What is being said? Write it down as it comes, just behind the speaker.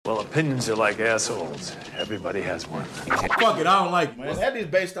Opinions are like assholes. Everybody has one. Fuck it, I don't like it, man. That is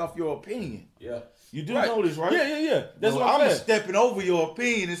based off your opinion. Yeah. You do Right. know this, right? Yeah. That's what I'm I'm saying. stepping over your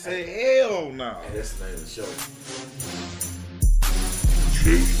opinion and say, hell no. And that's the name of the show.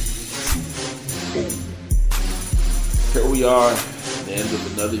 Here we are, at the end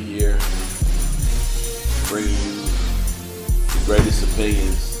of another year, bringing you the greatest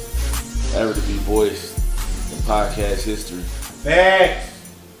opinions ever to be voiced in podcast history. Facts.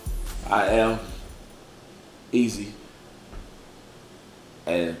 I am Easy,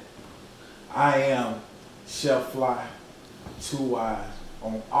 and I am Chef Fly, 2 Eyes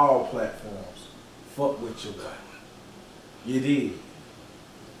on all platforms. Fuck with your guy. You did.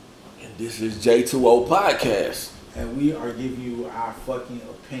 and this is J2O Podcast. And we are giving you our fucking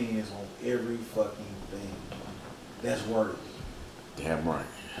opinions on every fucking thing that's worthy. Damn right.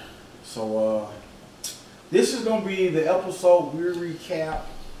 So this is gonna be the episode we recap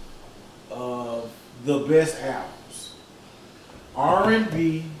of the best albums,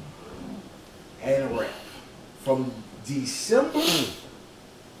 R&B and rap, from December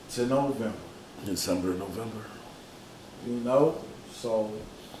to November. December, November. You know, so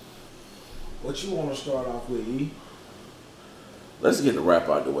what you want to start off with, E? Let's get the rap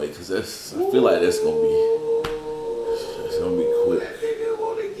out the way, because I feel like it's gonna be quick. That nigga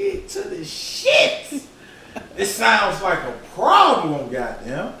want to get to the shit. It sounds like a problem,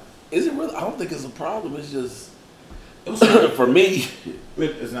 goddamn. Is it really? I don't think it's a problem. It's just for me.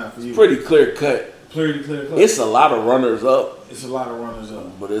 It's not for you. Pretty clear cut. Pretty clear. It's a lot of runners up, It's a lot of runners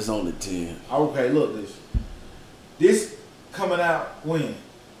up. but it's only 10. Okay, look this. This coming out when?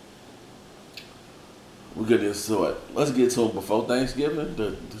 We get into it. Let's get to it before Thanksgiving.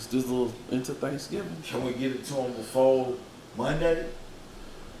 This little into Thanksgiving. Can we get it to them before Monday?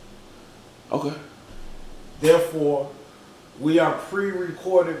 Okay. Therefore, we are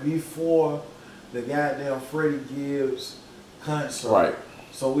pre-recorded before the goddamn Freddie Gibbs concert. Right.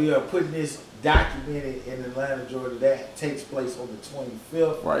 So we are putting this documented in Atlanta, Georgia. That takes place on the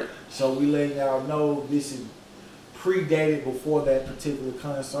 25th. Right. So we letting y'all know this is predated before that particular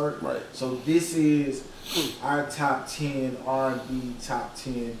concert. Right. So this is our top 10 R&B, top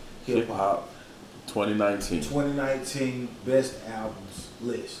 10 Hip hip-hop. hop. 2019. 2019 best albums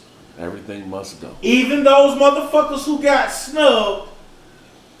list. Everything must go. Even those motherfuckers who got snubbed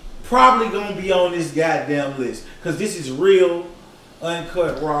probably gonna be on this goddamn list. Cause this is real,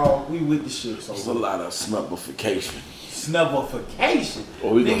 uncut, raw. We with the shit. So There's a lot of snubbification. snubbification.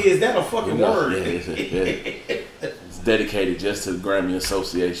 Well, we Nigga, gonna- is that a fucking word? Yeah. It's dedicated just to the Grammy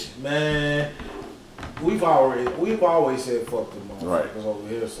Association. Man, we've always said fuck them motherfuckers Right. over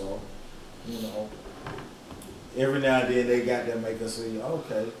here, so you know. Every now and then they got to make us say,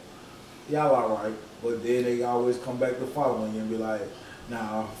 okay, y'all alright. But then they always come back the following year and be like,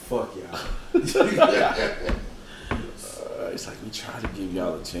 nah, fuck y'all. It's like we try to give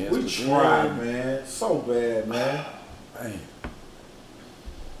y'all a chance. We but tried, then- man. So bad, man. Man.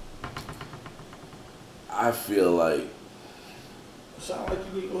 I feel like Sound like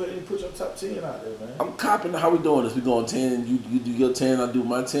you need to go ahead and put your top 10 out there, man. I'm copping. How we doing this? We going 10. You do your 10. I do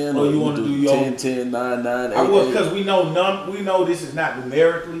my 10. Oh, or you wanna do your- 10, 10, 9, 9, 8, I will, 8? because we know this is not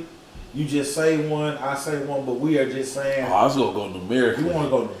numerically. You just say one, I say one, but we are just saying, Oh, I was gonna go numerically. you want to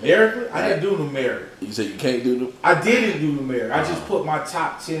go numerically? I didn't do numeric. You say you can't do them. I didn't do numeric. I just put my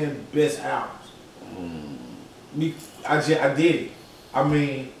top 10 best albums. I did it. I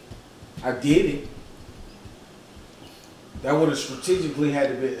mean, I did it. That would have strategically I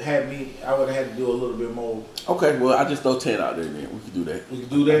would have had to do a little bit more. Okay, well I just throw 10 out there. Then we can do that. We can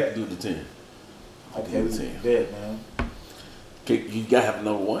do that? I can do the 10. Okay, do we the can 10. do that, man. Okay, you gotta have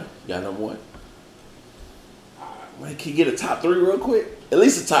number one. You got number one. Man, can you get a top 3 real quick? At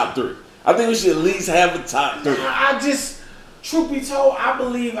least a top 3. I think we should at least have a top 3. Truth be told, I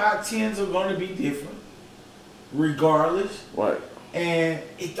believe our 10s are going to be different, regardless. Right. And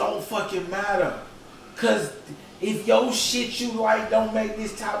it don't fucking matter. Because if your shit you like don't make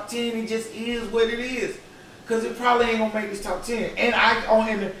this top 10, it just is what it is. Because it probably ain't going to make this top 10.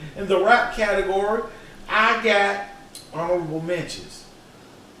 And in the rap category, I got honorable mentions.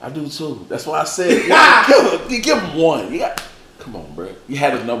 I do too. That's why I said give him one. Come on, bro. You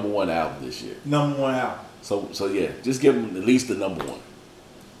had a number 1 album this year. Number 1 album. So yeah, just give him at least the number 1.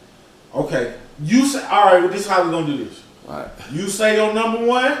 Okay. You say, all right, well, this is how we're going to do this. All right. You say your number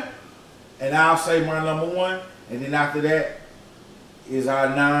 1, and I'll say my number 1, and then after that is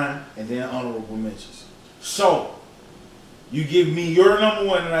our 9, and then honorable mentions. So, you give me your number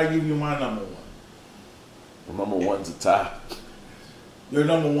 1, and I give you my number 1. The number 1's a tie. Your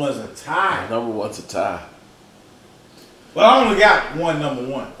number 1's a tie. Number 1's a tie. But I only got one number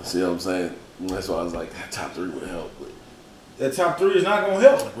one. See what I'm saying? That's why I was like, that top 3 would help. But That top 3 is not gonna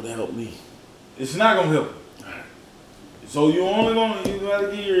help. it would help me. It's not gonna help. So you gotta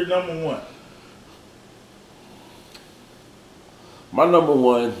get your number one. My number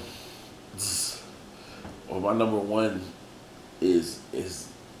one is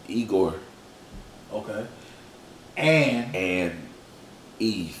Igor Okay. And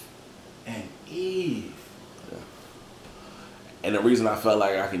Eve. Eve. And the reason I felt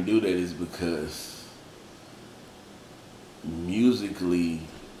like I can do that is because musically,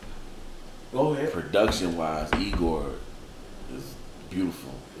 Go ahead. production wise, Igor is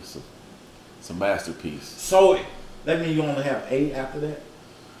beautiful. It's a masterpiece. So that means you only have 8 after that?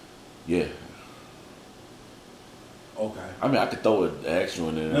 Yeah. Okay. I mean, I could throw an extra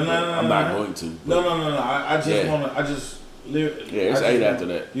in there. No, but I'm not going to. No. I just Yeah. wanna. I just. Yeah, it's 8 after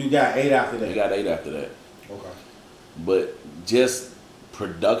that. You got 8 after that. You got 8 after that. Okay. But just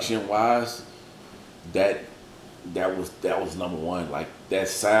production wise, that was number one. Like that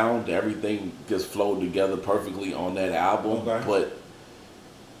sound, everything just flowed together perfectly on that album. Okay. But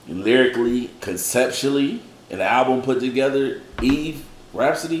lyrically, conceptually, an album put together, Eve,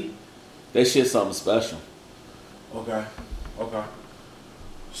 Rhapsody, that shit's something special. Okay.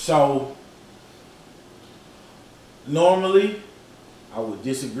 So normally, I would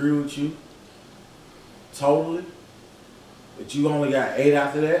disagree with you totally, but you only got 8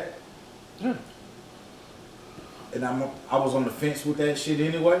 after that. Yeah. And I was on the fence with that shit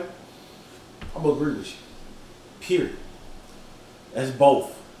anyway. I'm gonna agree with you. Period. That's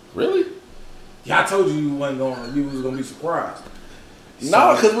both. Really? Yeah, I told you you was gonna be surprised.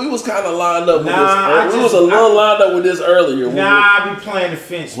 No, because we was kind of lined up with Nah, this. We was a little lined up with this earlier. I be playing the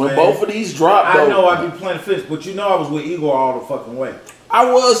fence, When man. both of these dropped, I though, know I be playing the fence, but you know I was with Igor all the fucking way. I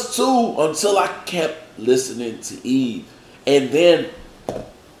was too until I kept listening to Eve. And then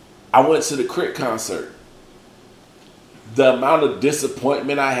I went to the Crit concert. The amount of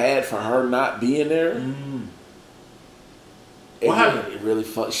disappointment I had for her not being there. What happened? It really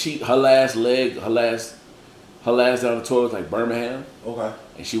fucked. Her last down the tour was like Birmingham. Okay.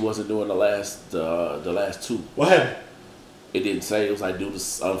 And she wasn't doing the last 2. What happened? It didn't say. It was like due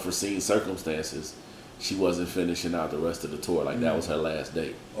to unforeseen circumstances, she wasn't finishing out the rest of the tour. Like that was her last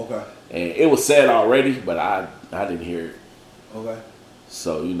date. Okay. And it was said already, but I didn't hear it. Okay.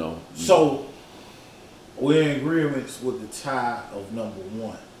 So So we're in agreement with the tie of number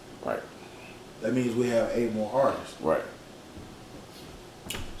one. right, That means we have 8 more artists. right.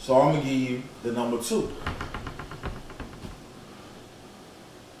 So I'm gonna give you the number 2.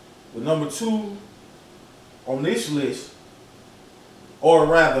 The number 2 on this list, or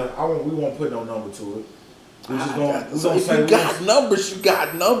rather, we won't put no number to it. We're just gonna, So if you got numbers, you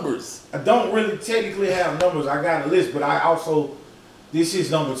got numbers. I don't really technically have numbers. I got a list, but I also, this is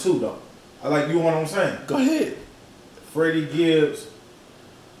number 2 though. I like, you know what I'm saying? Go ahead. Freddie Gibbs,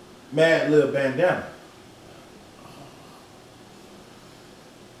 Mad Lil Bandana.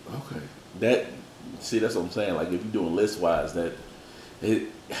 Okay. That's what I'm saying. Like if you're doing list wise, that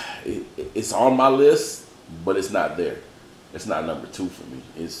it's on my list, but it's not there. It's not number 2 for me.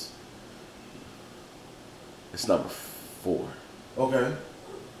 It's number 4. Okay.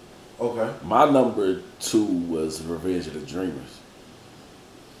 My number 2 was Revenge of the Dreamers.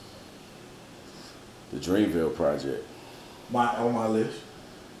 The Dreamville Project. On my list.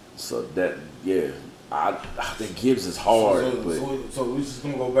 So that, yeah, I think Gibbs is hard, but So we're just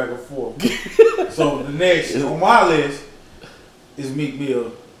gonna go back and forth. So the next on my list is Meek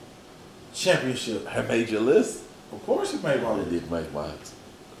Mill Championship. I made your list. Of course, it made my I list. did make mine.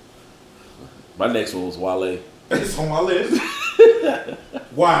 My next one was Wale. It's on my list.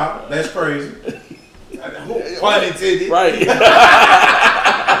 Wow, that's crazy. Pun intended. Right.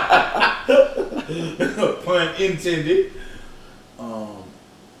 Pun intended.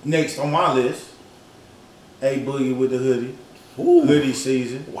 Next on my list, A Boogie with the Hoodie. Ooh. Hoodie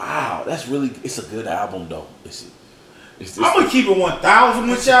season. Wow, it's a good album though. It's I'm gonna keep it 1,000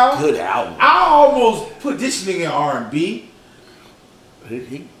 with y'all. Good album. I almost put this nigga in R&B,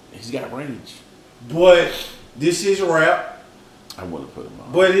 He's got range. but this is rap. I want to put him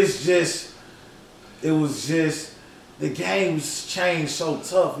on. But it was just, the game was changed so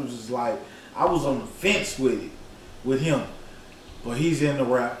tough. It was just like, I was on the fence with him. But he's in the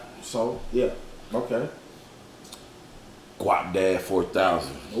rap, so yeah, okay. Guap Dad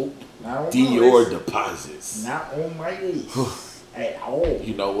 4000. Nope, not on my Dior list. Deposits. Not on my list at all.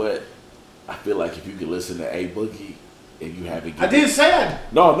 You know what? I feel like if you could listen to A Boogie and you haven't. I didn't say I.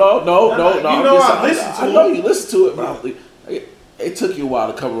 No. You know I listened to I know it. you listened to it, but it took you a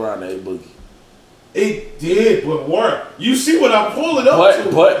while to come around to A Boogie. It did, but work. You see what I'm pulling up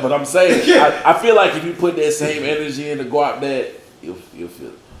to. But I'm saying, I feel like if you put that same energy into Guap Dad, you'll feel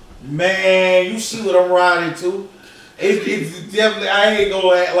it. Man, you see what I'm riding to. It's definitely, I ain't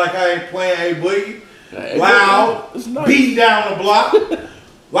gonna act like I ain't playing A Boogie. Loud, It's nice. beat down the block,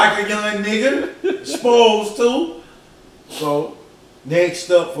 like a young nigga, supposed to. So, next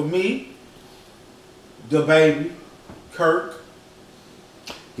up for me, the baby, Kirk.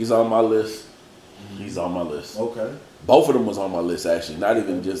 He's on my list. He's on my list. Okay. Both of them was on my list, actually. Not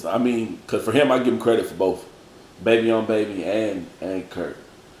even just, I mean, because for him, I give him credit for both. Baby on Baby and Kirk.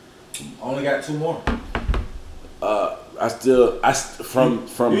 Only got 2 more.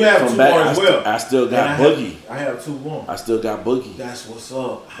 From You have 2 back, more as well. I still got And Boogie. I have 2 more. I still got Boogie. That's what's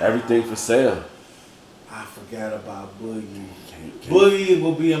up. Everything for sale. I forgot about Boogie. Can't- Boogie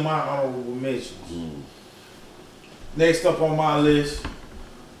will be in my honorable mentions. Next up on my list,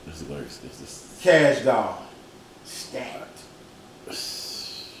 This is worse. This is Cash Doll. Stacked.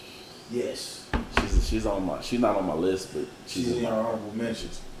 Yes. she's not on my list, but She's she's in in your my honorable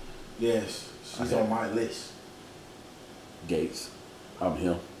mentions. Yes. She's Okay. on my list. Gates. I'm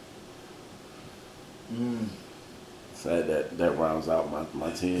him. So that rounds out my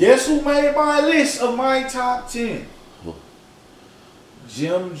 10. Guess who made my list of my top 10? Who?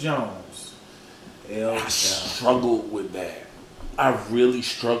 Jim Jones. L. I Down. struggled with that. I really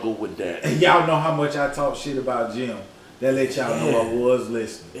struggled with that. And y'all know how much I talk shit about Jim. That let y'all know I was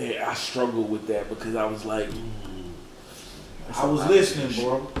listening. Yeah, I struggled with that because I was like, I was listening,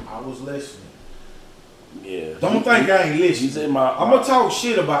 bro. I was listening. yeah. Don't think I ain't listening. He's in my. I'm gonna talk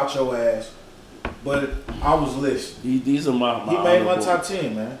shit about your ass, but I was listening. These are my. He made my honorable- top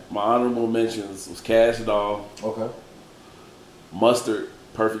 10, man. My honorable mentions was Cash Doll, Okay. Mustard,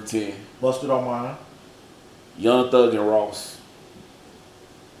 Perfect 10, Busted on mine. Young Thug and Ross.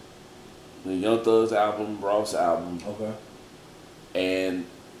 The Young Thug's album, Ross album, Okay. and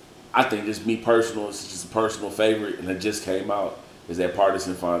I think just me personal, it's just a personal favorite, and it just came out, is that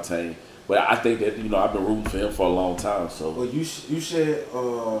Partisan Fontaine. But I think that, I've been rooting for him for a long time, so. Well, you said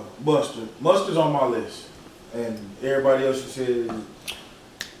Buster. Mustard's on my list, and everybody else you said is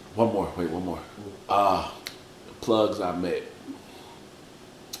One more. The Plugs I Met.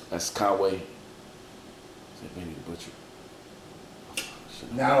 That's Conway. Is that Benny the Butcher?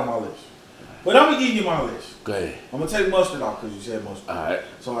 not on my list. But I'm gonna give you my list. Go ahead. I'm gonna take Mustard off because you said Mustard. All right.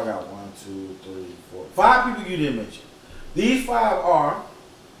 So I got 1, 2, 3, 4, 5 people you didn't mention. These 5 are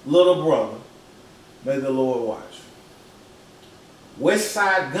Little Brother, May the Lord Watch. West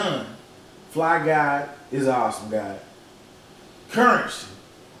Side Gun, Fly Guy is an awesome guy. Currency,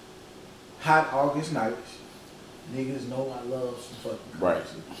 Hot August Nights. Niggas know I love some fucking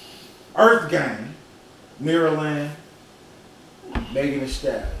currency. Earth Gang, Mirrorland, Megan Thee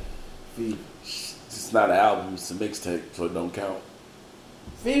Stallion, Fever. It's not an album, it's a mixtape, so it don't count.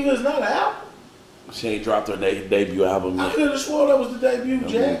 Fever is not an album. She ain't dropped her debut album I yet. could have sworn that was the debut, Them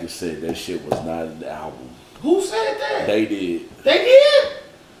Jack. niggas said that shit was not an album. Who said that? They did. They did?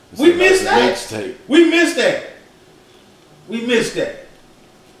 It's We a missed that? mixtape. We missed that. We missed that.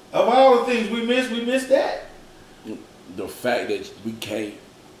 Of all the things we missed that. The fact that we can't,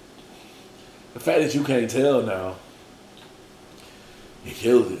 the fact that you can't tell now, it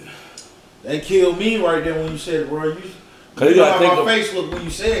killed it. They killed me right there when you said, bro. You you know gotta how think my of- face looked when you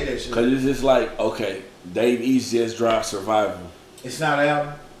said that shit. Cause it's just like, okay, Dave East just dropped Survival. It's not an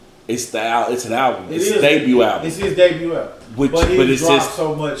album. It's an album. It It's is. a debut album. It's his debut album. Which, but but it's dropped his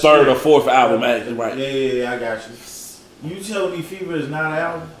so much third shit. or fourth album, man. Right. Yeah, I got you. You telling me Fever is not an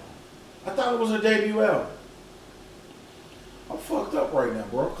album? I thought it was her debut album. I'm fucked up right now,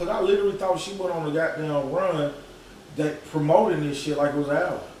 bro. Because I literally thought she went on a goddamn run that promoting this shit like it was an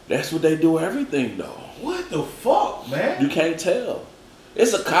album. That's what they do with everything, though. What the fuck, man? You can't tell.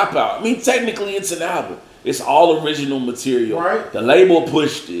 It's a cop out. I mean, technically, it's an album. It's all original material. Right. The label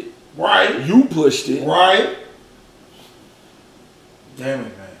pushed it. Right. You pushed it. Right. Damn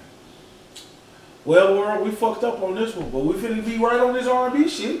it, man. Well, world, we fucked up on this one, but we finna be right on this R&B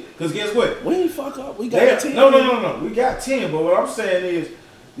shit. Cause guess what? We ain't fuck up. We got Damn, 10. no. We got 10, but what I'm saying is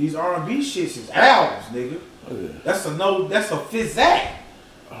these R&B shits is albums, nigga. Oh, yeah. That's a fizzat.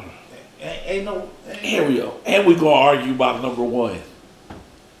 Ain't no. Here we go. And we gonna argue about number one.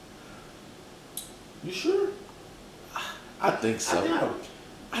 You sure? I think so. I doubt.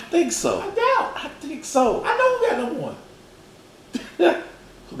 I think so. I doubt. I think so. I know who got number one.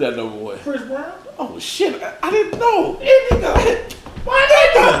 Who got number one? Chris Brown. Oh shit! I didn't know. Nigga.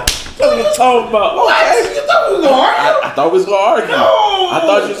 Why nigga? What are you talking about? What? Okay. You thought we was gonna argue? I thought we was gonna argue. No. I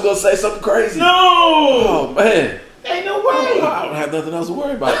thought you was gonna say something crazy. No. Oh man. Ain't no way. I don't have nothing else to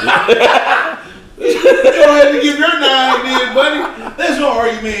worry about. You don't have to give your 9 then, buddy. There's no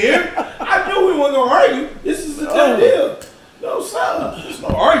argument here. I knew we weren't gonna argue. This is a tough deal. No, sir. There's no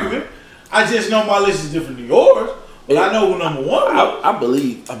argument. I just know my list is different than yours. But I know who number 1 was. I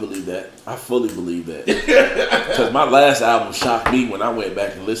believe that. I fully believe that. Because my last album shocked me when I went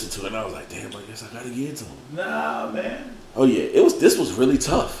back and listened to it, and I was like, damn, I guess I gotta get into him. Nah, man. Oh yeah, this was really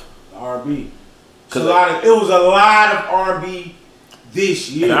tough. R&B. It was a lot of R&B this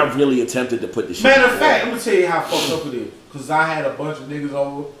year. And I really attempted to put the shit. Matter of fact, I'm gonna tell you how fucked up it is. Cause I had a bunch of niggas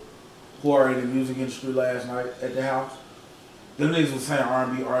over who are in the music industry last night at the house. Them niggas was saying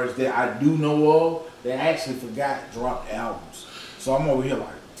R&B artists that I do know of that actually forgot dropped albums. So I'm over here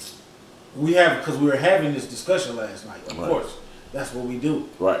like, because we were having this discussion last night. Of course, that's what we do.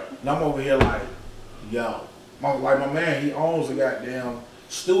 Right. And I'm over here like, yo, my man, he owns a goddamn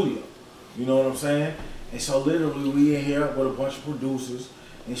studio. You know what I'm saying? And so literally we in here with a bunch of producers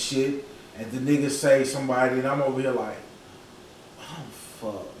and shit, and the niggas say somebody, and I'm over here like, oh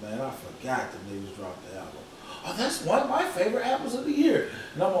fuck, man, I forgot the niggas dropped the album. Oh, that's one of my favorite albums of the year.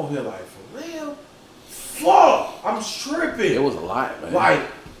 And I'm over here like, for real? Fuck, I'm tripping. It was a lot, man. Like,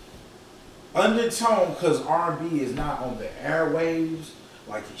 undertone, because R&B is not on the airwaves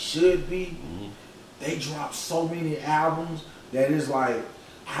like it should be. Mm-hmm. They drop so many albums that is like,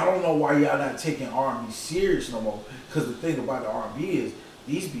 I don't know why y'all not taking R&B serious no more. Because the thing about the R&B is,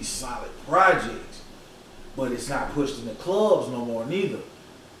 these be solid projects. But it's not pushed in the clubs no more neither.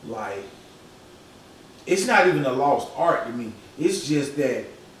 Like, it's not even a lost art to me. It's just that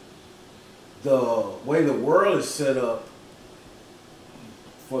the way the world is set up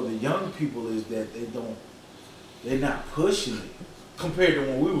for the young people is that they're not pushing it compared to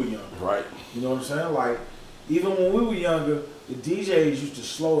when we were younger. Right. You know what I'm saying? Like, even when we were younger, the DJs used to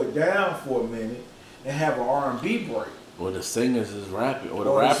slow it down for a minute and have an R&B break. Or the singers is rapping, or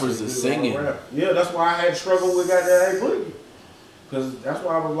the rappers is singing. Yeah, that's why I had struggled with goddamn A Boogie. Because that's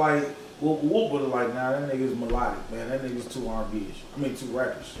why I was like, Whoop was like, nah, that nigga's melodic, man. That nigga's too R&B-ish. I mean, too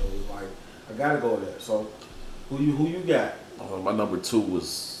rappish. So it's like, I gotta go there. So, who you got? My number 2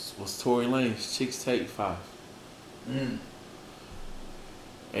 was Tory Lanez, Chicks Take 5. And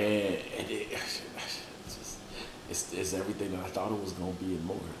it's everything that I thought it was gonna be and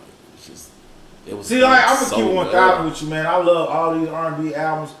more. Like, it's just, it was. See, like, I'm gonna so keep 1,000 with you, man. I love all these R&B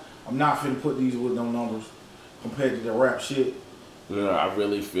albums. I'm not finna put these with no numbers compared to the rap shit. Yeah, I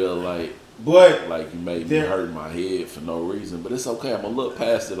really feel like you made me hurt my head for no reason, but it's okay. I'm gonna look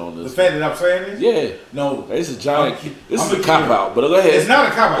past it on this. The fact that I'm saying this? Yeah. No. It's a giant. This is a cop out, but go ahead. It's not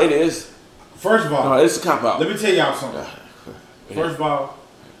a cop out. It is. First of all, no, it's a cop out. Let me tell y'all something. First of all,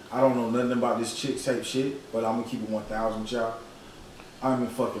 I don't know nothing about this chick tape shit, but I'm gonna keep it 1,000 with y'all. I'm in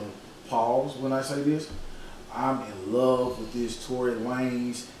fucking pause when I say this. I'm in love with this Tory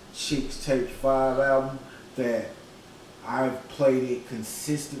Lanez Chicks Tape 5 album that I've played it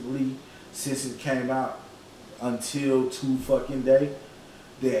consistently since it came out until to fucking day.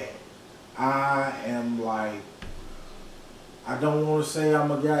 That I am like, I don't want to say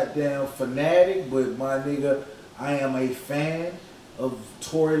I'm a goddamn fanatic, but my nigga, I am a fan of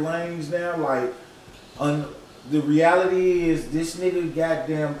Tory Lanez now. Like, the reality is, this nigga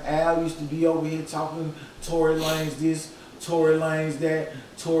goddamn Al used to be over here talking Tory Lanez this, Tory Lanez that,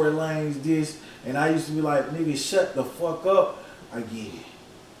 Tory Lanez this. And I used to be like, nigga, shut the fuck up. I get it.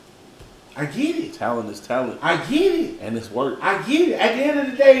 I get it. Talent is talent. I get it. And it's work. I get it. At the end of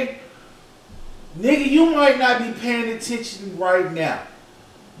the day, nigga, you might not be paying attention right now.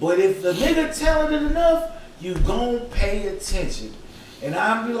 But if the nigga talented enough, you gon' pay attention. And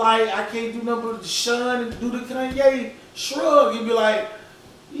I'll be like, I can't do nothing but shun and do the Kanye shrug. You be like,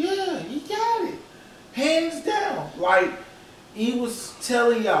 yeah, he got it. Hands down. Like, he was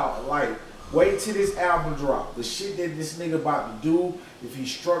telling y'all, like, wait till this album drop. The shit that this nigga about to do, if he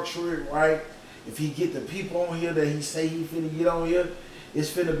structure it right, if he get the people on here that he say he finna get on here,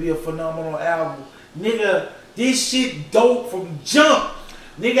 it's finna be a phenomenal album. Nigga, this shit dope from jump.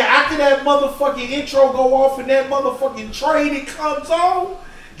 Nigga, after that motherfucking intro go off and that motherfucking trade it comes on,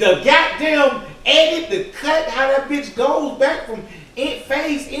 the goddamn edit, the cut, how that bitch goes back from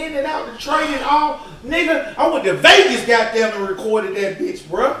phase in and out, the trade it all. Nigga, I went to Vegas goddamn and recorded that bitch,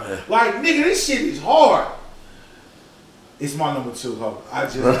 bro. Like, nigga, this shit is hard. It's my number 2, ho. I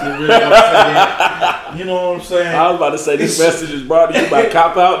just get really upset that. You know what I'm saying? I was about to say this message is brought to you by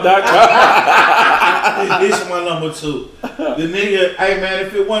copout.com. It's my number 2. The nigga, hey man,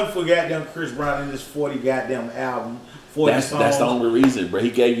 if it wasn't for goddamn Chris Brown and this 40 goddamn album, 40 songs. That's the only reason, bro.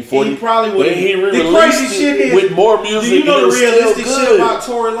 He gave you 40. He probably would. He The crazy shit is, with more music. do you know the realistic shit shit about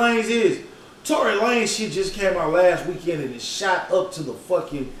Tory Lanez is? Tory Lanez shit just came out last weekend and it shot up to the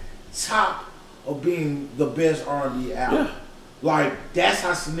fucking top of being the best R&B album. Yeah. Like, that's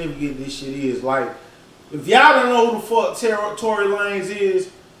how significant this shit is. Like, if y'all don't know who the fuck Tory Lanez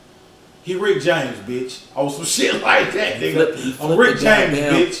is, he Rick James, bitch. On some shit like that, nigga. He I'm Rick the James,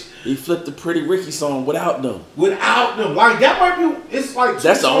 goddamn- bitch. He flipped the Pretty Ricky song without them. Without them. Like, that might be, it's like two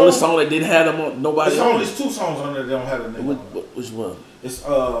That's the only songs. song that didn't have them on nobody. It's on only it. 2 songs on there that don't have a nigga on it. Which one? It's,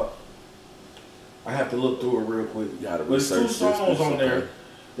 I have to look through it real quick. You gotta But it's 2 research this, songs but on it's there okay.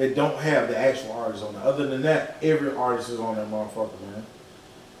 that don't have the actual artist on it. Other than that, every artist is on that motherfucker, man.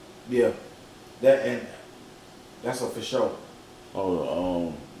 Yeah. That's a for sure.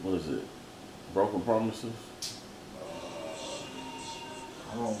 Oh, what is it? Broken Promises?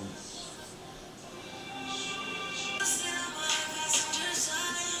 I don't.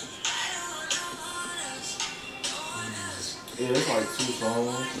 Yeah, it's like 2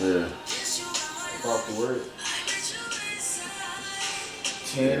 songs Yeah. off the word.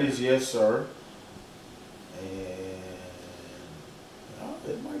 10 is Yes Sir. And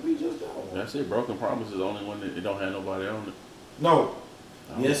it might be just that one. That's it. Broken Promises is the only one that it don't have nobody on it. No.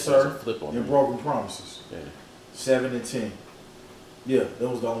 I don't Yes know if Sir. there's a flip on And it. Broken Promises. Yeah. 7 and 10. Yeah,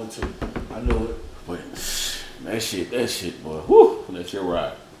 those the only 2. I knew it. But that shit, boy. Whew, that shit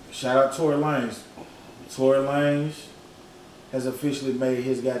right. Shout out Tory Lanez. Tory Lanez has officially made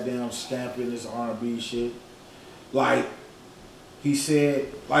his goddamn stamp in this R&B shit. Like, he said,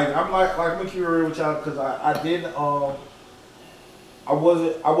 I'm gonna keep it real with y'all, because I didn't, I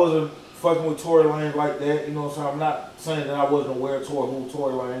wasn't fucking with Tory Lanez like that, you know what I'm saying? I'm not saying that I wasn't aware of who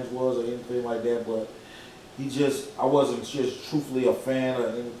Tory Lanez was or anything like that, but I wasn't just truthfully a fan or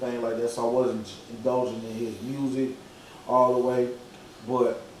anything like that, so I wasn't indulging in his music all the way,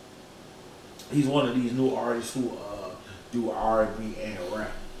 but he's one of these new artists who do R&B and rap.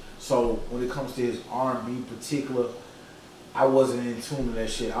 So when it comes to his R&B particular, I wasn't in tune to that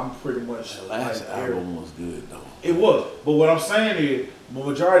shit. I'm pretty much The last like album was good though. It was, but what I'm saying is, the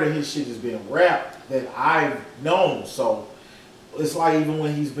majority of his shit has been rap that I've known. So it's like even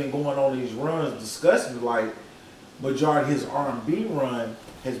when he's been going on these runs discussing, like majority of his R&B run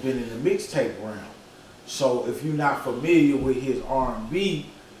has been in the mixtape round. So if you're not familiar with his R&B,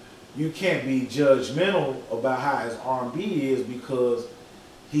 you can't be judgmental about how his R&B is, because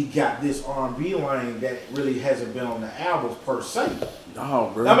he got this R&B lane that really hasn't been on the albums per se.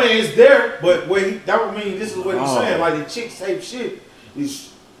 No, bro. I mean, it's there, but that would mean this is what he's No. saying. Like the Chicks Tape shit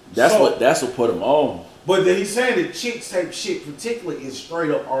is. That's so, what put him on. But then he's saying that Chicks Tape shit particularly is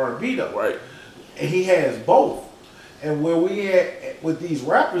straight up R&B though, Right. and he has both. And where we at with these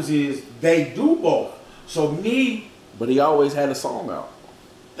rappers is they do both. So But he always had a song out.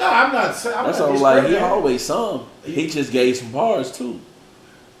 no, I'm not saying. That's not all like he discrediting that. always sung. He just gave some bars too.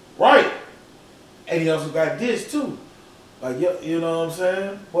 Right. And he also got this too. Like, you know what I'm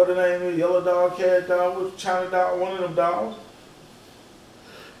saying? What the name is? Yellow Dog, Cat Dog, with China Dog, one of them dogs.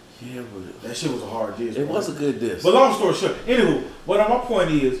 Yeah, but That shit was a hard diss. it bro. was a good disc. But long story short, anywho, what my point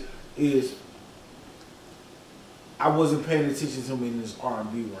is I wasn't paying attention to him in this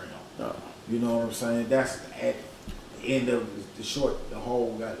R&B realm. No. You know what I'm saying? That's at the end of the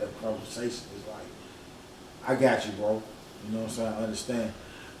whole goddamn conversation is like, I got you, bro. You know what I'm saying? I understand.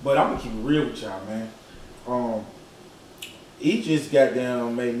 But I'm gonna keep it real with y'all, man. He just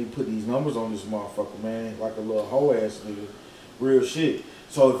goddamn made me put these numbers on this motherfucker, man, like a little hoe ass nigga. Real shit.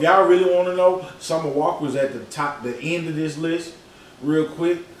 So if y'all really want to know, Summer Walker's at the end of this list, real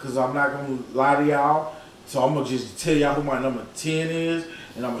quick, because I'm not gonna lie to y'all. So I'm gonna just tell y'all who my number 10 is,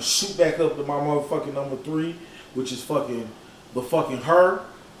 and I'm gonna shoot back up to my motherfucking number 3, which is the fucking Her,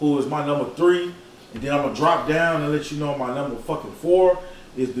 who is my number 3, and then I'm gonna drop down and let you know my number fucking 4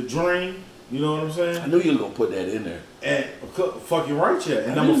 is The Dream. You know what I'm saying? I knew you were gonna put that in there. And fucking right here.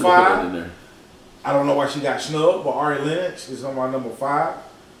 And I knew number you were gonna put that 5, in there. I don't know why she got snubbed, but Ari Lennox is on my number 5.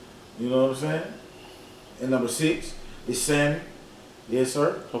 You know what I'm saying? And number 6 is Sammy. Yes,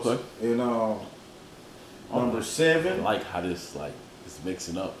 sir. Okay. And number I 7. like how this is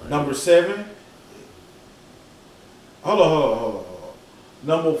mixing up. Right? Number 7. Hold on.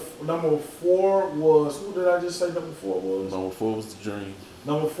 Number 4 was, who did I just say number 4 was? Number 4 was The Dream.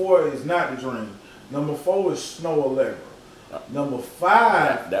 Number 4 is not The Dream. Number 4 is Snow Allegra. Number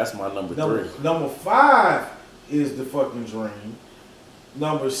 5. That's my number 3. Number 5 is The Fucking Dream.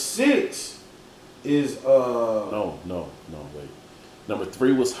 Number 6 is No, wait. Number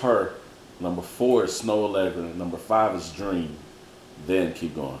 3 was Her. Number 4 is Snow Allegra. Number 5 is Dream. Then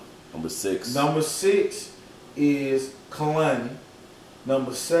keep going. Number 6. Number 6 is Kalani.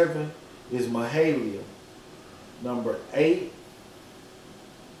 Number 7 is Mahalia. Number 8.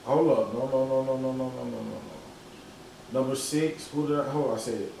 Hold up. No. Number 6. Who did I? Hold on. I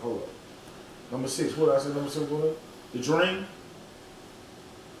said it. Hold up. Number 6. What did I say? Number 6 was? The Dream.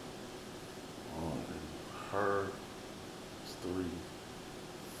 Her was 3,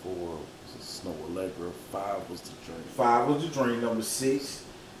 4 was the Snow Allegra, 5 was the Dream. 5 was The Dream. Number 6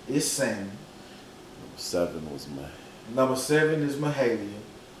 is Sammy. Number 7 was my. Number 7 is Mahalia.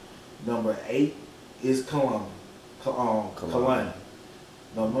 Number 8 is Kalani.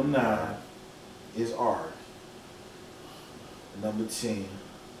 Number 9 is Ari. Number 10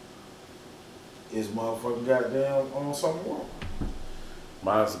 is motherfucking goddamn on Summer Walker.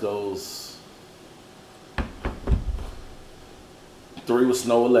 Mine goes 3 was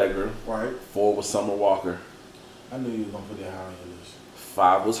Snow Allegra, Right. 4 was Summer Walker, I knew you were gonna put that high on your list.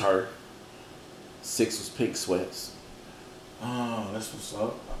 5 was her, 6 was Pink Sweats, Oh, that's what's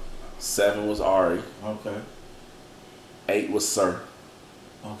up. 7 was Ari, Okay. 8 was Sir,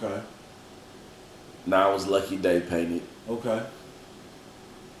 Okay. 9 was Lucky Day Painted, Okay.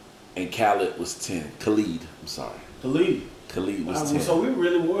 and Khaled was 10. Khalid, I'm sorry. Khalid. Khalid was 10. So we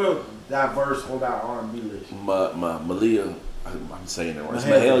really were diverse on our R&B list. Malia, I'm saying it right. It's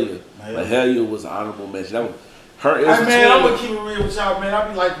Mahalia. Mahalia. Mahalia was an honorable mention. That was her. It was Hey man, I'm between- gonna keep it real with y'all, man. I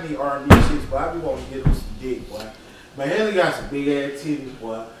be liking these R&B shits, but I be wanting to get them some dick, boy. Mahalia got some big ass titties,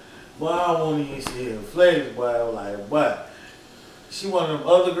 boy. Boy, I don't want to even see her flesh, boy. I'm like, but she one of them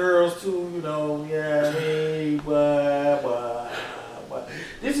other girls too, you know. Yeah, I mean, boy.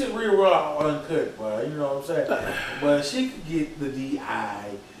 This is real raw, uncut, boy. You know what I'm saying? But she could get the DI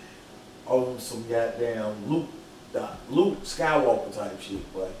on some goddamn Luke Skywalker type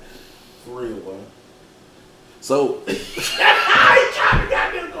shit, boy. For real, boy. So I ain't trying to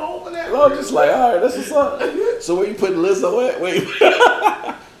goddamn go over that. I'm just like, all right, that's what's up. So where you putting Lizzo at? Wait,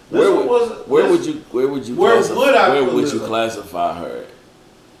 where would you Where classify, would I where put would you Lizzo? classify her at?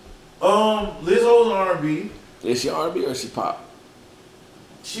 Lizzo's R&B. Is she R&B or is she pop?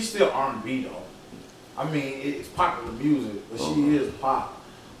 She's still R&B though. I mean, it's popular music, but she is pop.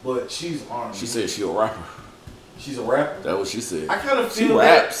 But she's R&B. She said she a rapper. She's a rapper. That's what she said. I kind of She feel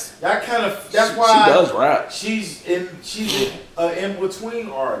raps. That's She why does rap. she's in between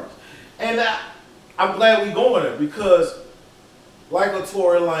artist, and I'm glad we going there because like a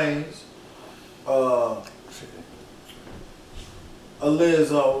Tory Lanez, a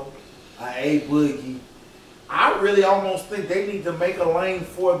Lizzo, a Boogie, I really almost think they need to make a lane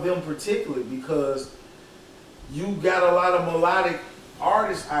for them particularly because you got a lot of melodic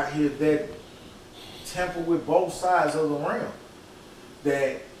artists out here that tamper with both sides of the realm.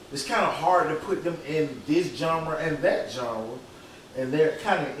 That it's kind of hard to put them in this genre and that genre, and they're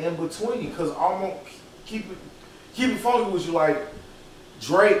kind of in between. Because almost keep it funky with you like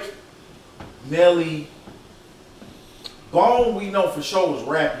Drake, Nelly, Bone. We know for sure was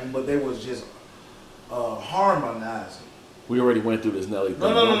rapping, but they was just harmonizing. We already went through this Nelly thing.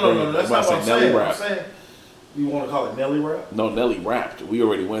 No. That's not what I'm saying. Rap. I'm saying you want to call it Nelly rap. No, Nelly rapped. We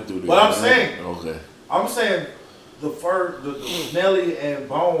already went through this. But I'm saying- Okay. I'm saying the Nelly and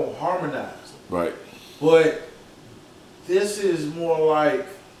Bone harmonized. Right. But this is more like,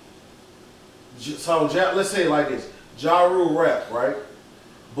 so let's say it like this: Ja Rule rap, right?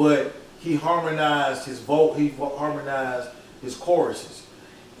 But he harmonized his he harmonized his choruses.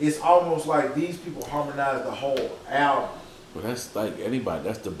 It's almost like these people harmonized the whole album. But that's like anybody.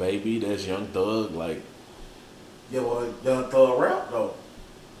 That's the Baby. That's Young Thug. Like, Yeah, well, Young Thug rap though.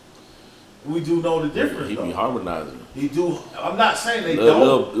 We do know the difference he though. be harmonizing. He do. I'm not saying they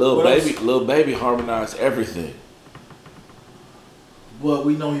don't. Little baby harmonized everything. But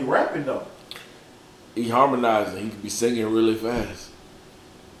we know he rapping though. He harmonizing. He could be singing really fast.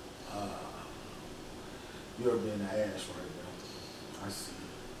 You're being an ass right now. I see.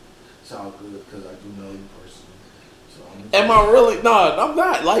 It's all good because I do know you personally. So Am I really? No, I'm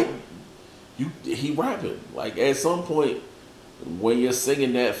not. Like, he rapping. Like, at some point, when you're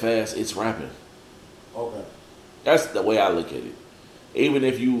singing that fast, it's rapping. Okay. That's the way I look at it. Even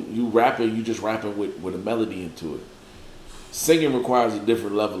if you rapping, you just rapping with a melody into it. Singing requires a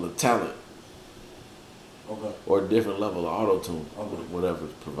different level of talent. Okay. Or a different level of auto-tune. Okay. Whatever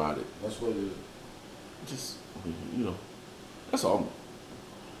is provided. That's what it is. Just, that's all.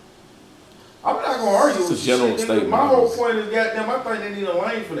 I'm not gonna argue It's a with you. general Shit, nigga. statement. My whole point is goddamn. I think they need a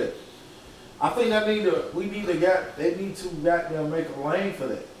lane for that. I think they need to goddamn make a lane for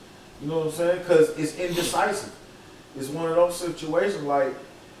that. You know what I'm saying? Because it's indecisive. It's one of those situations like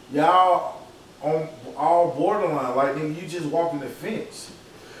y'all on all borderline. Like nigga, you just walking the fence.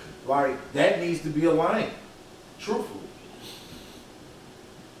 Like that needs to be a lane. Truthfully,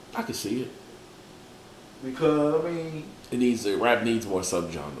 I can see it. because I mean, Rap needs more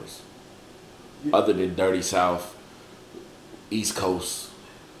subgenres. Yeah. Other than Dirty South, East Coast.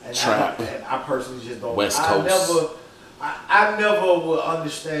 And Trap. I personally just don't. West Coast. I never will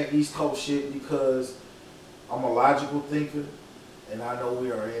understand East Coast shit because I'm a logical thinker, and I know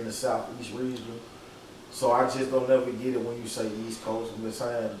we are in the Southeast region. So I just don't ever get it when you say East Coast. I'm just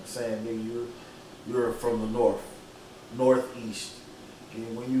saying nigga, you're from the north, northeast.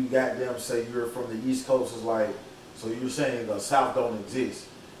 And when you goddamn say you're from the East Coast, it's like, so you're saying the South don't exist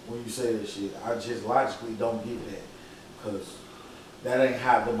when you say that shit. I just logically don't get that. Because that ain't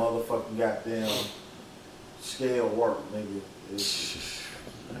how the motherfucking goddamn scale work, nigga.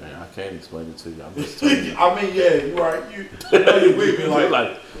 Man, I can't explain it to you. I'm just telling you. I mean, yeah, you right. I know you with me.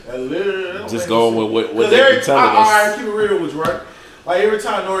 Like just going with what they're they're telling us. Alright, keep it real with you, right? Like every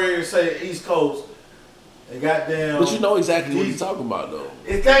time Noriega say East Coast, they goddamn. But you know exactly what he's talking about, though.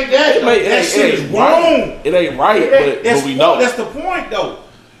 It ain't that. That shit is wrong. It ain't right, but we know. That's the point, though.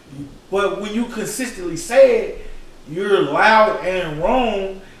 But when you consistently say it, you're loud and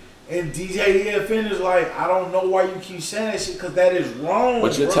wrong. And DJ EFN is like, I don't know why you keep saying that shit because that is wrong.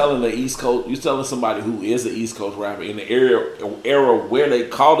 But you're telling the East Coast, you're telling somebody who is an East Coast rapper in the era where they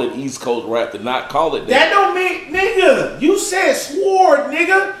called it East Coast rap to not call it that. That don't mean, nigga, you said sword,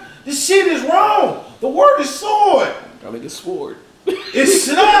 nigga. This shit is wrong. The word is sword. I think it's sword. It's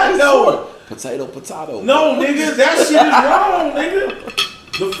not, though. Potato, potato. No, nigga, that shit is wrong,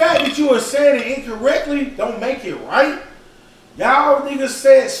 nigga. The fact that you are saying it incorrectly don't make it right. Y'all niggas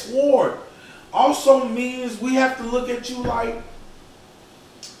said sword. Also means we have to look at you like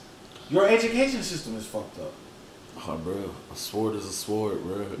your education system is fucked up. Oh, bro, a sword is a sword,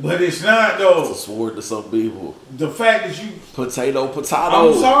 bro. But it's not, though. It's a sword to some people. The fact that you... Potato,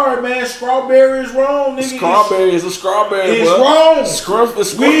 potato. I'm sorry, man. Strawberry is wrong, nigga. Strawberry is a strawberry, it's bro. wrong. Scruff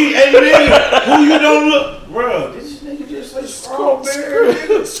is scruff. We ain't nigga. Who you don't look... Bro, this nigga just say strawberry,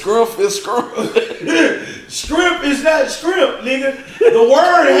 nigga. Scruff is scruff. Scrimp is not scrimp, nigga. The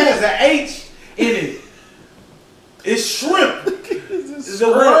word has an H in it. It's shrimp. The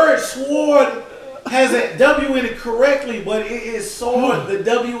word sword has a W in it correctly, but it is sword. The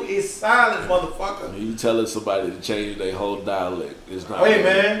W is silent, motherfucker. You telling somebody to change their whole dialect. It's not. Hey,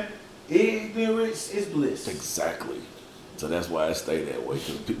 man. Ignorance is bliss. Exactly. So that's why I stay that way.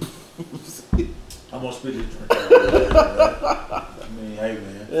 Cause people I'm gonna spit this drink. I mean, hey,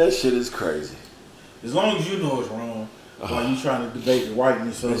 man. That shit is crazy. As long as you know it's wrong, while you trying to debate the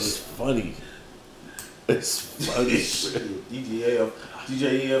rightness of It's it. funny. It's funny. DJ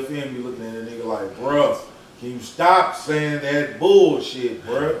EFN be looking at a nigga like, bruh, can you stop saying that bullshit,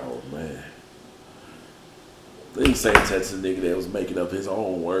 bruh? Oh, man. They saying that's a nigga that was making up his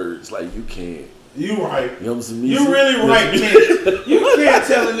own words. Like, you can't. You right. You know what I'm saying? You really right, man. You can't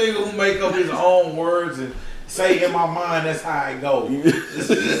tell a nigga who make up his own words and say, in my mind, that's how it go. you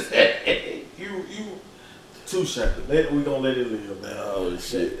too shackled. We gonna let it live, man. Oh,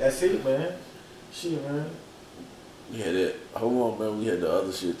 shit. That's it, man. Shit, man. Yeah, that. Hold on, man. We had the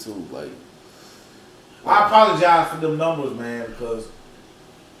other shit, too. Like, I apologize for them numbers, man, because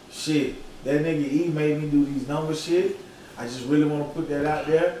shit, that nigga E made me do these number shit. I just really want to put that out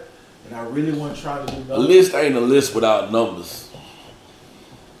there, and I really want to try to do numbers. A list ain't a list without numbers.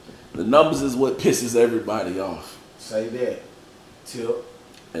 The numbers is what pisses everybody off. Say that. Tip.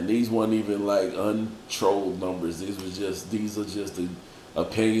 And these weren't even like untrolled numbers. These are just the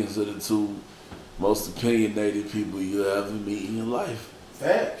opinions of the two most opinionated people you ever meet in your life.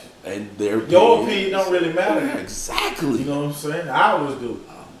 Facts. And your opinion don't really matter. Yeah, exactly. You know what I'm saying? Ours do.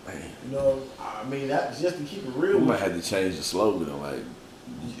 Oh, man. You know, I mean, that's just to keep it real. We might have to change the slogan. Like,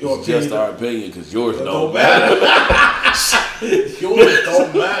 your it's just our opinion because yours don't matter. Yours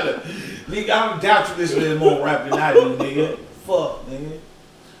don't matter. Nigga, I doubt you listen to more rap than I do, nigga. Fuck, nigga.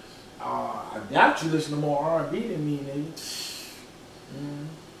 I doubt you listen to more R&B than me, nigga.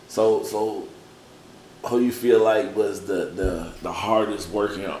 So who you feel like was the hardest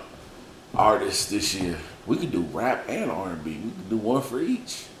working artist this year? We could do rap and R&B. We could do one for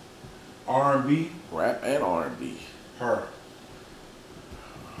each. R&B? Rap and R&B. Her.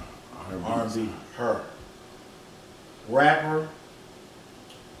 R&B. Her. Rapper?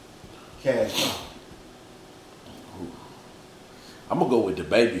 Cash. I'm gonna go with the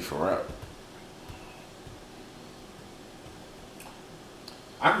baby for rap.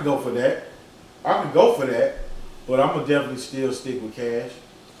 I can go for that. But I'm gonna definitely still stick with Cash.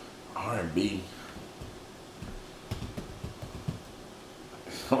 R&B.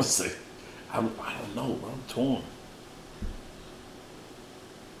 I'm gonna say, I don't know, bro. I'm torn.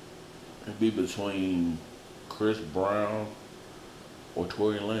 It'd be between Chris Brown or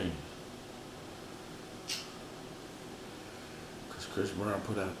Tory Lanez. Because Chris Brown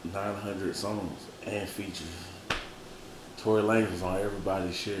put out 900 songs and features. Tory Lanez was on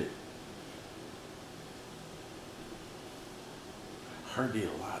everybody's shit. Her did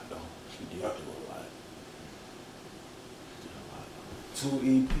a lot though. She did do a lot.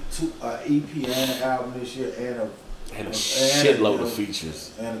 Two EP and an album this year, And a shitload of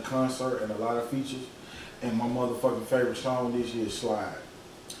features. and a concert and a lot of features. And my motherfucking favorite song this year is Slide.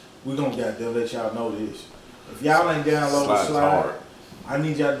 We gonna goddamn let y'all know this. If y'all ain't downloaded Slide's Slide, hard. I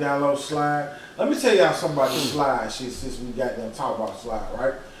need y'all to download Slide. Let me tell y'all something about the Slide shit since we got them talk about Slide,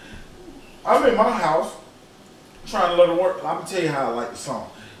 right? I'm in my house trying to learn the word. I'm gonna tell you how I like the song.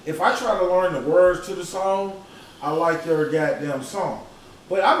 If I try to learn the words to the song, I like your goddamn song.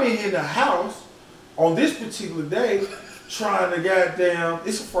 But I'm in the house on this particular day trying to goddamn,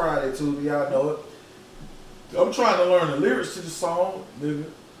 it's a Friday too, y'all know it. I'm trying to learn the lyrics to the song, nigga.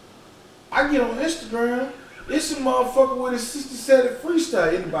 I get on Instagram, it's a motherfucker with a 60-second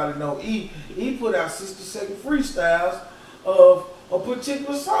freestyle. Anybody know he put out 60-second freestyles of a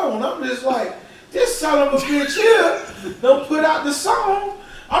particular song. I'm just like, this son of a bitch here don't put out the song.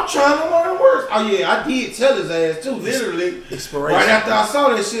 I'm trying to learn the words. Oh yeah, I did tell his ass too, literally. Inspiration. Right after I saw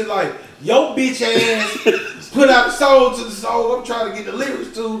that shit, like, yo bitch ass put out the song to the song I'm trying to get the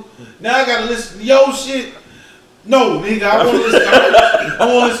lyrics to. Now I gotta listen to yo shit. No, nigga, I want to listen to her. I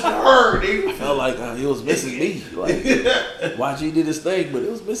want to listen to her, nigga. I felt like it was missing E. Like YG did his thing, but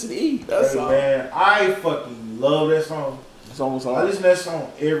it was missing E. That's Hey, all. man, I fucking love that song. It's almost I all. listen to that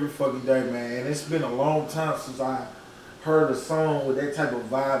song every fucking day, man. And it's been a long time since I heard a song with that type of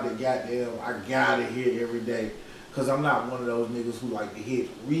vibe that goddamn I gotta hear every day. Cause I'm not one of those niggas who like to hit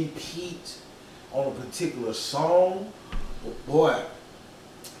repeat on a particular song. But boy,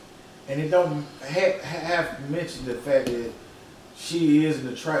 and it don't have to mention the fact that she is an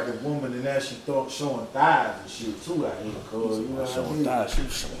attractive woman and now she showing thighs and shit too out here. Cause you know what I Showing mean? thighs, she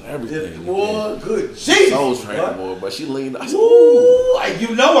was showing everything. Boy, good Jesus. Soul Train boy. boy, but she leaned. I said, Ooh,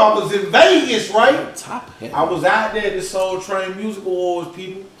 you know I was in Vegas, right? top heavy. I was out there at the Soul Train Music Awards,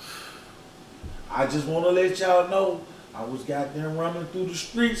 people. I just want to let y'all know I was goddamn running through the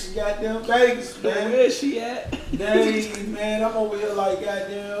streets of goddamn Vegas, man. Where's she at? Hey, man, I'm over here like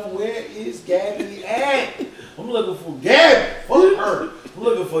goddamn, where is Gabby at? I'm looking for Gabby. Fuck her. I'm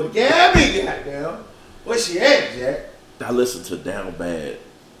looking for Gabby, goddamn. Where she at, Jack? I listen to Down Bad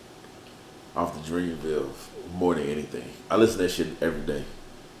off the Dreamville more than anything. I listen to that shit every day.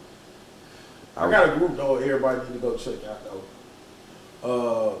 I got a group though. Everybody need to go check out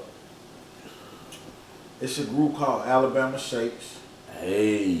though. It's a group called Alabama Shakes.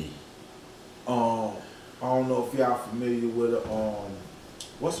 Hey, I don't know if y'all familiar with it.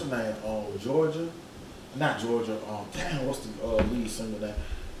 What's her name? Georgia, not Georgia. Damn, what's the lead singer name?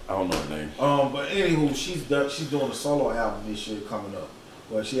 I don't know her name. But anywho, she's doing a solo album this year coming up.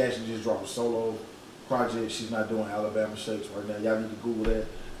 Well, she actually just dropped a solo project. She's not doing Alabama Shakes right now. Y'all need to Google that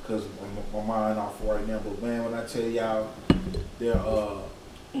because my mind off right now. But man, when I tell y'all, they're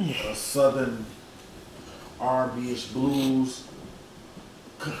a southern R&B-ish blues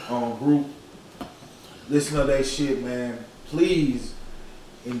group. Listen to that shit, man. Please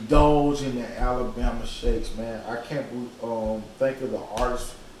indulge in the Alabama Shakes, man. I can't think of the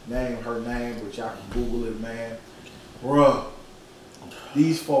artist name, her name, but y'all can Google it, man. Bruh,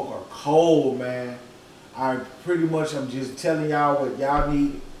 these folk are cold, man. I'm just telling y'all what y'all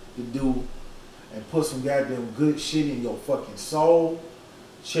need to do and put some goddamn good shit in your fucking soul.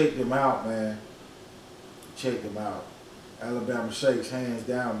 Check them out, man. Check them out. Alabama Shakes, hands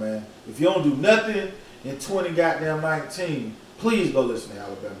down, man. If you don't do nothing in 2019, please go listen to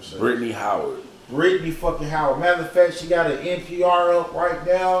Alabama Shakes. Brittany Howard. Brittany fucking Howard. Matter of fact, she got an NPR up right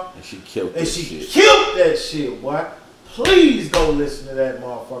now. And she killed And that she shit. killed that shit, boy. Please go listen to that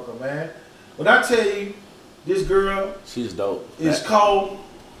motherfucker, man. When I tell you, this girl She's dope. is cold.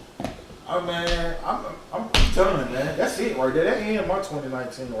 I'm done, man. That's it right there. That ended my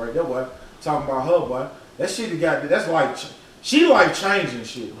 2019 right there, boy. Talking about her, boy. That shit got. That's like she like changing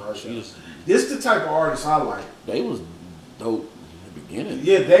shit, right? This the type of artist I like. They was dope in the beginning.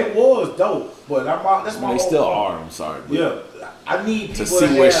 Yeah, they was dope, but that's my. They whole still point. are. I'm sorry. But Yeah, I need people to see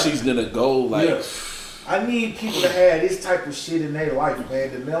to where have, she's gonna go. Like, Yeah. I need people to have this type of shit in their life, man.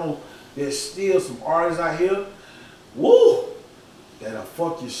 To know there's still some artists out here, woo, that'll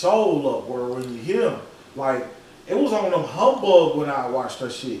fuck your soul up, where when you hear them. Like, it was on them humbug when I watched her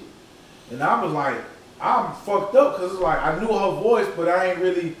shit. And I was like, I'm fucked up, because it's like, I knew her voice, but I ain't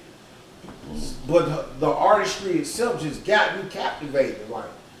really, but the artistry itself just got me captivated. Like,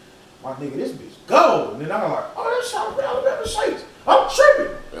 my nigga, this bitch go. And then I was like, oh, that's how Alabama Shakes. I'm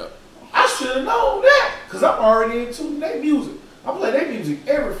tripping. yeah. I should have known that, because I'm already into their music. I play their music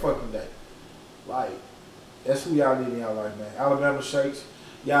every fucking day. Like, That's who y'all need in y'all life, man. Alabama Shakes.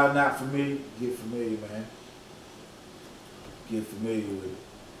 Y'all not familiar? Get familiar, man. Get familiar with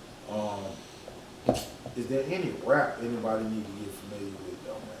it. Is there any rap anybody need to get familiar with,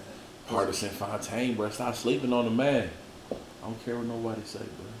 though, man? Partisan Fontaine, bro. Stop sleeping on the man. I don't care what nobody say, bro.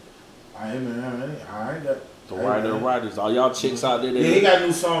 I ain't got. The writers, all y'all chicks out there. Yeah, he got a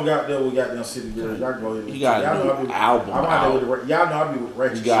new song out there with goddamn City Girls. Y'all go ahead. He got a new album out. Y'all know I be with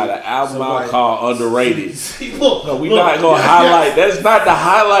Ratchet. He got an album So, out like, called Underrated. Look, No, we not gonna highlight. That's not the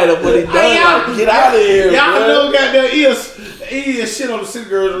highlight of what he done. Like, get out of here, y'all bro. know goddamn is shit on the City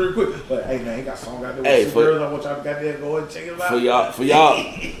Girls real quick. But hey man, he got a song out there with City Girls. I want y'all to goddamn go ahead and check it out.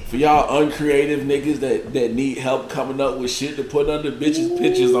 For y'all uncreative niggas that need help coming up with shit to put under bitches'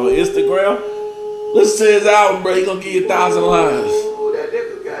 pictures on Instagram. Listen to his album, bro. He gonna give you 1,000 lines. Ooh, that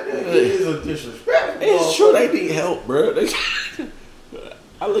nigga goddamn is a disrespectful. It's true they need help, bro.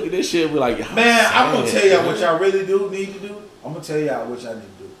 I look at this shit and be like, man, I'm gonna tell y'all what y'all really need to do. I'm gonna tell y'all what y'all need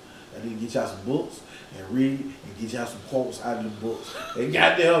to do. I need to get y'all some books and read and get y'all some quotes out of the books. And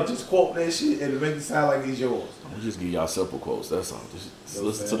goddamn, just quote that shit and make it sound like it's yours. I'm just give y'all simple quotes. That's all. Just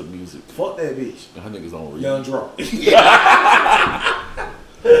listen to the music. Fuck that bitch. Y'all niggas don't read. Young Draw.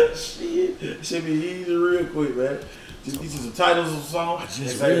 Shit, should be easy real quick, man. Just get you some titles of songs. I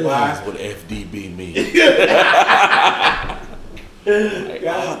just realized what FDB means. Like,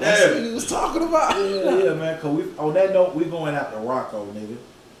 that's what he was talking about. Yeah, man. Cause on that note, we going out to Rocco, nigga.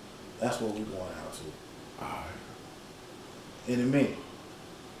 That's what we going out to. Alright. In a minute.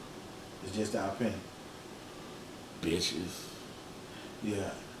 It's just our opinion. Bitches. Yeah.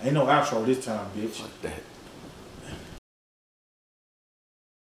 Ain't no outro this time, bitch. Fuck that.